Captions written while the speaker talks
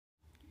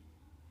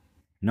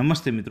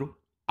નમસ્તે મિત્રો,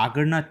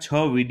 આગળના 6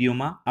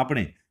 વિડીયોમાં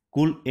આપણે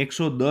કુલ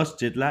 110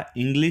 જેટલા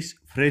ઇંગ્લિશ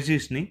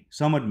ફ્રેઝીસની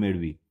સમજ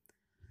મેળવી.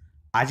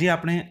 આજે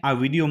આપણે આ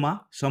વિડીયોમાં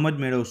સમજ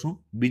મેળવશું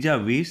બીજા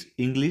 20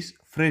 ઇંગ્લિશ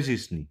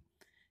ફ્રેઝીસની.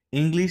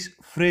 ઇંગ્લિશ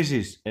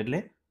ફ્રેઝીસ એટલે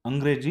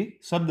અંગ્રેજી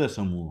શબ્દ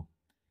સમૂહો.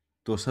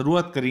 તો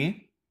શરૂઆત કરીએ.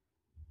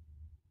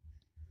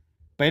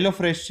 પહેલો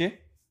ફ્રેઝ છે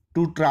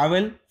to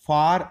travel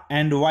far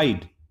and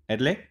wide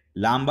એટલે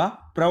લાંબા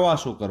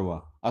પ્રવાસો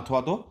કરવા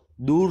અથવા તો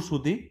દૂર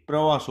સુધી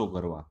પ્રવાસો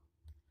કરવા.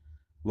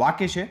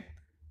 વાક્ય છે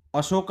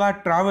Ashoka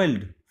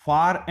travelled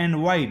far and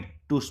wide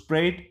two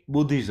spread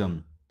Buddhism.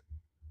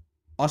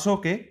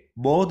 અશોકે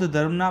બૌદ્ધ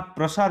ધર્મના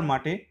પ્રસાર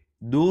માટે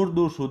દૂર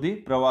દૂર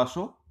સુધી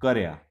પ્રવાસો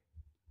કર્યા.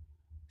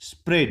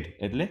 સ્પ્રેડ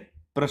એટલે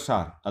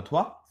પ્રસાર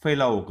અથવા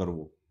ફેલાવો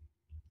કરવો.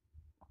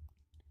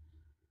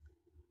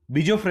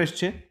 બીજો ફ્રેઝ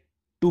છે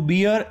ટુ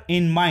બિયર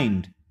ઇન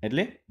માઇન્ડ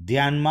એટલે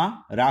ધ્યાનમાં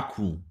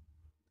રાખવું.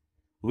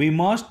 We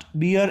must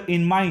beer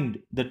in mind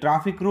the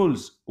traffic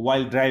rules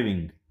while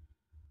driving.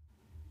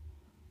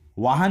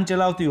 વાહન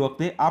ચલાવતી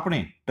વખતે આપણે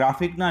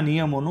ટ્રાફિકના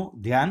નિયમોનું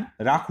ધ્યાન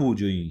રાખવું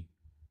જોઈએ.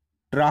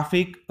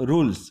 ટ્રાફિક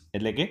રૂલ્સ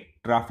એટલે કે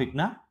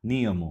ટ્રાફિકના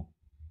નિયમો.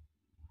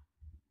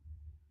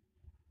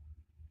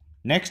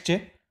 નેક્સ્ટ છે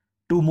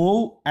ટુ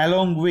મૂવ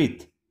એલોંગ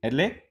વિથ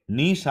એટલે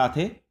ની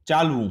સાથે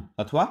ચાલવું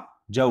અથવા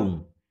જવું.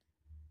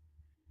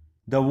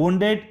 The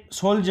wounded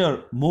soldier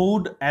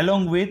moved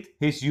along with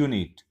his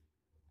unit.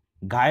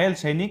 ઘાયલ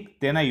સૈનિક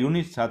તેના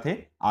યુનિટ સાથે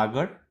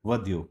આગળ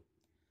વધ્યો.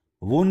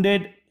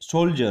 wounded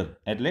soldier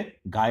એટલે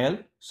ઘાયલ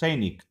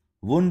સૈનિક.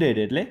 wounded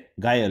એટલે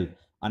ઘાયલ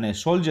અને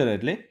soldier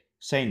એટલે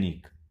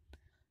સૈનિક.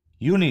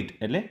 યુનિટ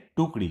એટલે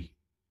ટુકડી.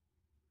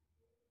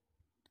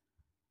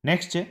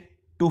 નેક્સ્ટ છે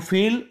ટુ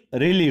ફીલ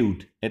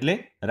રિલીવ્ડ એટલે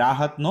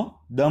રાહતનો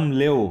દમ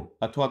લેવો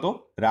અથવા તો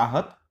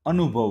રાહત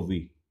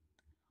અનુભવવી.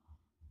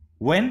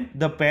 When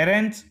the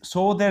parents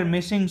saw their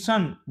missing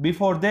son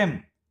before them,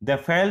 they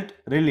felt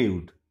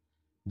relieved.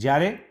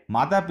 જ્યારે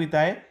માતા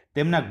પિતાએ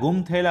તેમના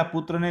ગુમ થયેલા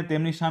પુત્રને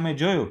તેમની સામે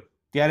જોયો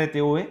ત્યારે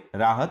તેઓએ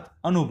રાહત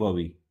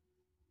અનુભવી.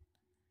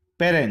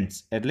 પેરેન્ટ્સ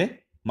એટલે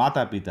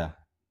માતા પિતા.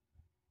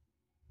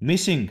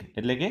 મિસિંગ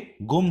એટલે કે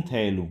ગુમ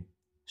થયેલું.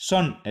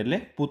 સન એટલે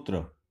પુત્ર.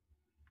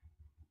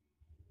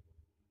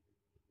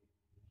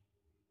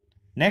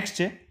 નેક્સ્ટ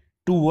છે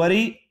ટુ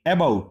વરી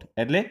અબાઉટ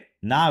એટલે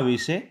ના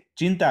વિશે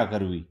ચિંતા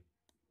કરવી.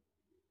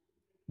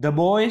 The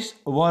boys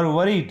were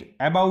worried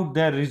about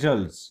their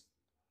results.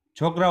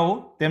 છોકરાઓ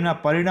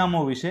તેમના પરિણામો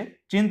વિશે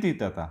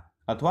ચિંતિત હતા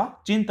અથવા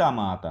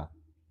ચિંતામાં હતા.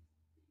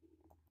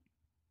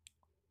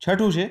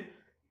 છઠ્ઠું છે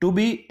ટુ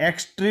બી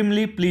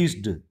એક્સ્ટ્રીમલી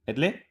પ્લીઝડ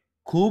એટલે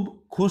ખૂબ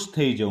ખુશ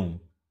થઈ જવું.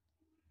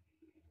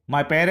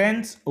 My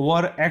parents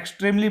var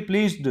extremely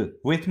pleased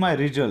with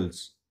my results.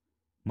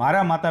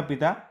 મારા માતા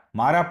પિતા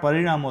મારા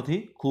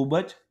પરિણામોથી ખૂબ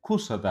જ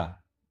ખુશ હતા.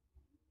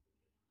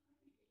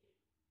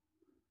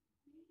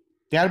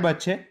 ત્યારબાદ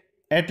છે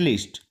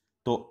એટલીસ્ટ.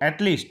 તો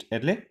એટલીસ્ટ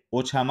એટલે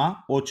ઓછામાં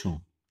ઓછું.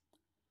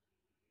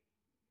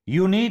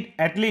 You need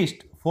at least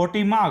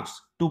 40 marks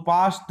two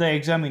pass the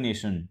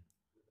examination.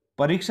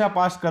 પરીક્ષા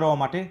પાસ કરવા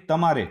માટે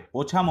તમારે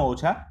ઓછામાં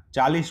ઓછા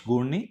 40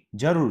 ગુણની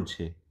જરૂર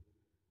છે.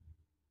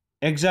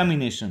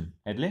 એક્ઝામિનેશન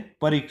એટલે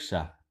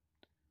પરીક્ષા.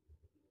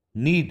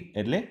 નીડ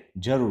એટલે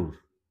જરૂર.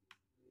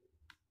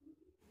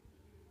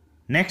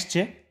 નેક્સ્ટ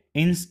છે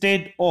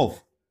ઇન્સ્ટેડ ઓફ.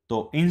 તો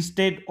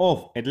ઇન્સ્ટેડ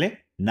ઓફ એટલે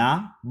ના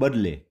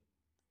બદલે.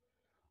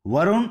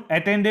 Varun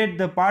attended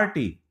the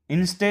party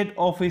instead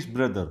of his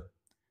brother.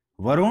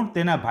 Varun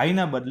તેના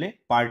ભાઈના બદલે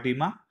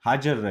પાર્ટીમાં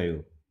હાજર રહ્યો.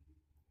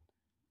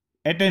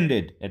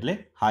 attended એટલે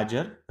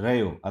હાજર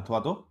રહ્યો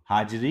અથવા તો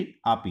હાજરી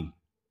આપી.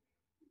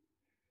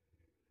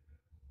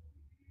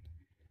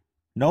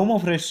 નવમો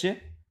ફ્રેઝ છે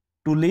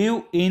ટુ લીવ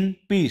ઇન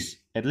પીસ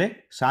એટલે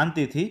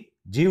શાંતિથી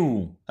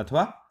જીવવું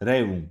અથવા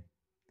રહેવું.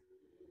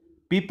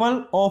 People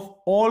of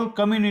all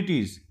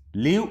communities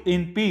live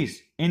in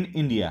peace in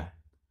India.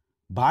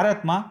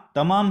 ભારતમાં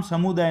તમામ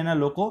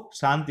સમુદાયના લોકો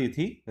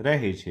શાંતિથી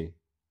રહે છે.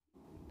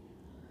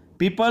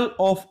 પીપલ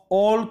ઓફ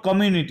ઓલ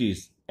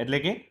કમ્યુનિટીઝ એટલે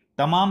કે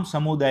તમામ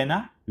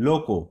સમુદાયના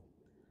લોકો.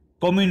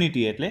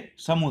 કોમ્યુનિટી એટલે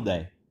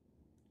સમુદાય.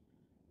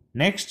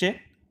 નેક્સ્ટ છે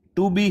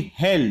ટુ બી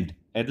હેલ્ડ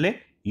એટલે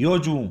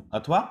યોજવું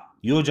અથવા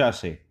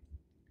યોજાશે.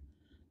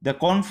 The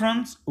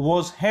conference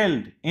was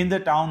held in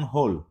the town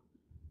hall.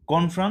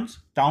 Conference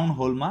town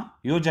હોલમાં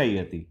યોજાઈ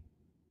હતી.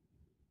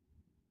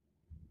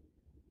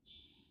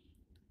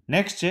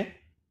 નેક્સ્ટ છે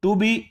ટુ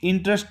બી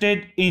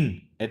ઇન્ટરેસ્ટેડ ઇન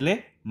એટલે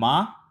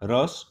માં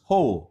રસ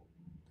હોવો.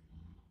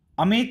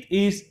 Amit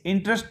is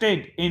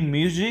interested in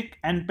music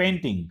and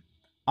painting.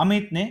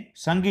 અમિતને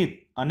સંગીત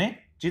અને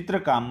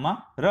ચિત્રકામમાં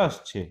રસ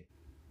છે.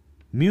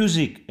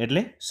 મ્યુઝિક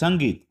એટલે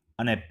સંગીત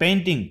અને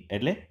પેઇન્ટિંગ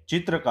એટલે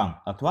ચિત્રકામ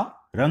અથવા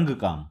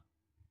રંગકામ.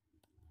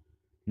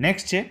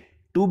 નેક્સ્ટ છે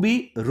ટુ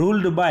બી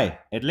રૂલ્ડ બાય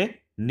એટલે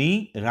ની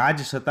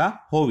રાજસત્તા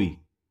હોવી.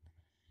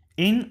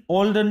 In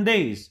ઓલ્ડન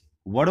days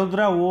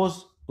Vadodara was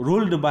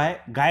ruled by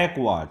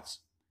ગાયકવાડ્સ.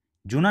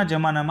 જૂના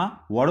જમાનામાં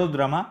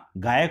વડોદરામાં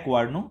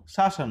ગાયકવાડનું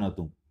શાસન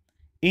હતું.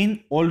 ઇન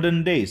ઓલ્ડન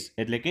ડેઝ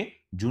એટલે કે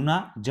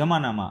જૂના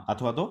જમાનામાં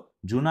અથવા તો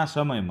જૂના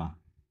સમયમાં.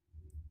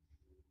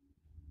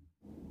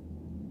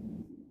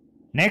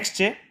 નેક્સ્ટ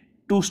છે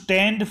ટુ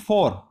સ્ટેન્ડ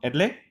ફોર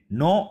એટલે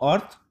નો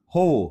અર્થ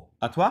હોવો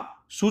અથવા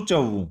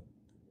સૂચવવું.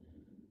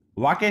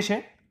 વાક્ય છે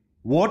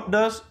વોટ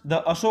ડઝ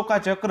ધ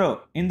અશોકા ચક્ર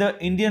in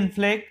the Indian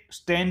flag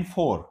stand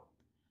four?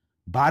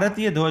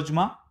 ભારતીય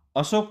ધ્વજમાં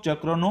અશોક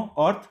ચક્રનો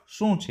અર્થ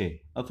શું છે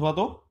અથવા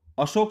તો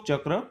અશોક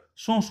ચક્ર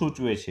શું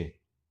સૂચવે છે?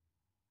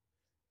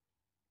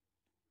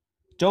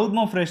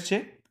 14મો ફ્રેઝ છે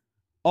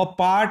અ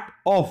પાર્ટ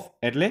ઓફ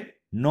એટલે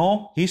નો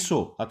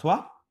હિસ્સો અથવા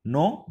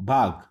નો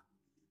ભાગ.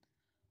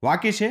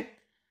 વાક્ય છે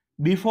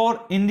before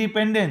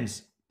independence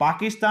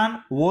Pakistan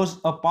was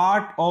a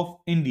part of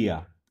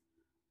India.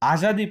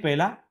 આઝાદી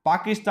પહેલા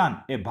પાકિસ્તાન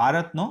એ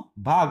ભારતનો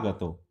ભાગ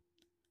હતો.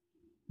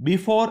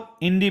 બિફોર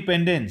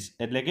ઇન્ડિપેન્ડન્સ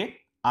એટલે કે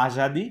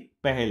આઝાદી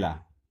પહેલા.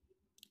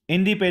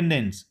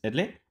 ઇન્ડિપેન્ડન્સ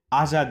એટલે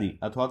આઝાદી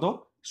અથવા તો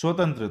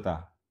સ્વતંત્રતા.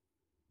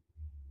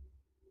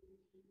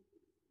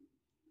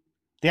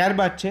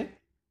 ત્યારબાદ છે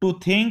ટુ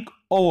થિંક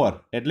ઓવર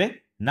એટલે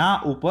ના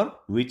ઉપર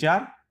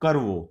વિચાર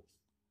કરવો.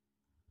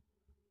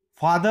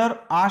 Father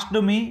asked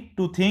me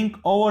to think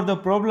over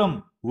the problem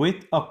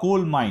with a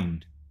cool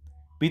mind.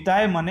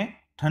 પિતાએ મને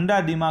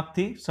ઠંડા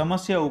દિમાગથી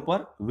સમસ્યા ઉપર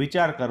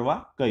વિચાર કરવા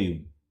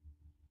કહ્યું.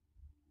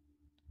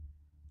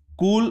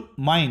 કુલ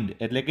માઇન્ડ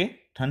એટલે કે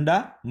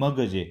ઠંડા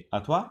મગજે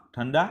અથવા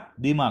ઠંડા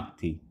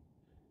દિમાગથી.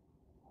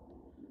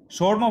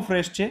 16મો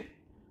ફ્રેઝ છે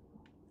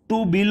ટુ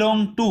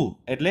બિલોંગ ટુ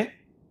એટલે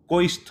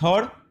કોઈ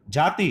સ્થળ,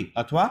 જાતિ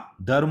અથવા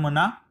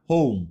ધર્મના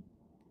હોવું.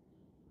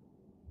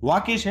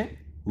 વાક્ય છે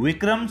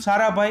Vikram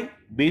Sarabhai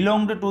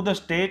બિલોંગ્ડ to the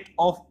state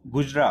of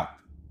Gujarat.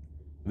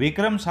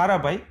 Vikram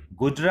Sarabhai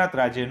Gujarat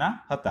રાજ્યના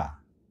હતા.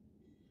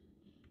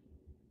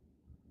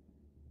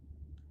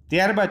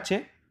 ત્યારબાદ છે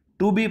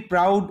ટુ બી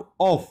પ્રાઉડ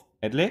ઓફ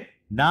એટલે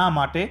ના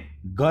માટે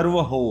ગર્વ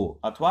હોવો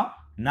અથવા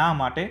ના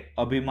માટે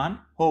અભિમાન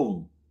હોવું.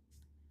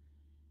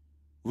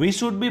 We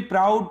should be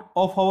proud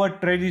of our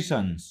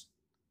traditions.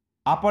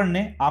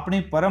 આપણને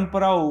આપણી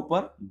પરંપરાઓ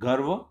ઉપર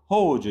ગર્વ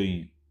હોવો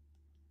જોઈએ.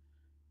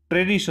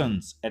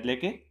 ટ્રેડિશન્સ એટલે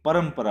કે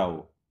પરંપરાઓ.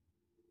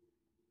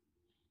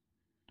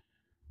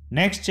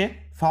 નેક્સ્ટ છે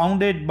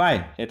ફાઉન્ડેડ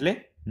બાય એટલે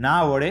ના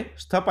વડે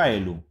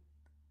સ્થપાયેલું.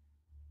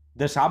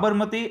 The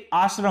Sabarmati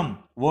Ashram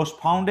was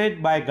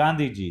founded by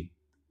Gandhiji.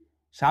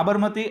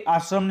 Sabarmati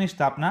આશ્રમની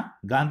સ્થાપના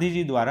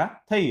ગાંધીજી દ્વારા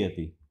થઈ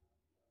હતી.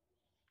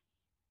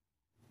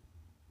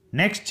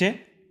 નેક્સ્ટ છે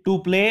to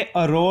play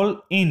a role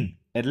in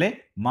એટલે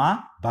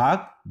માં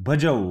ભાગ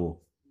ભજવવો.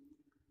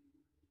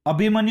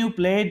 Abhimanyu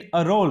played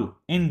a role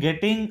in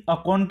getting a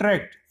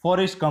contract for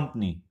his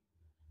company.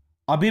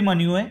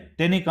 અભિમન્યુએ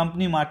તેની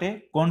કંપની માટે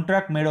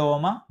કોન્ટ્રાક્ટ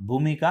મેળવવામાં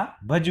ભૂમિકા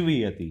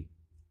ભજવી હતી.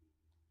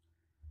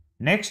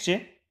 નેક્સ્ટ છે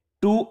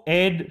ટુ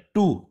એડ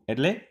ટુ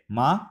એટલે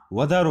માં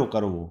વધારો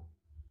કરવો.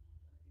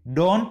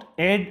 Don't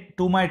add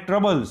to my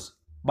troubles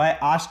by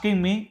asking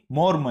me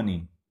more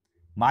money.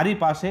 મારી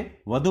પાસે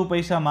વધુ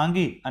પૈસા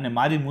માંગી અને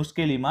મારી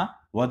મુશ્કેલીમાં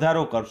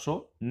વધારો કરશો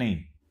નહીં.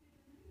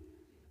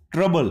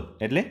 ટ્રબલ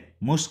એટલે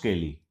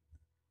મુશ્કેલી.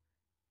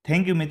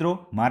 થેન્ક યુ મિત્રો.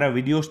 મારા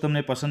વિડીયોઝ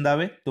તમને પસંદ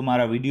આવે તો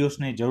મારા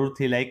વિડીયોઝને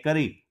જરૂરથી લાઈક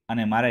કરી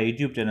અને મારા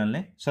યુટ્યુબ ચેનલને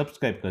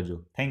સબસ્ક્રાઈબ કરજો.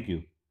 Thank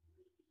you.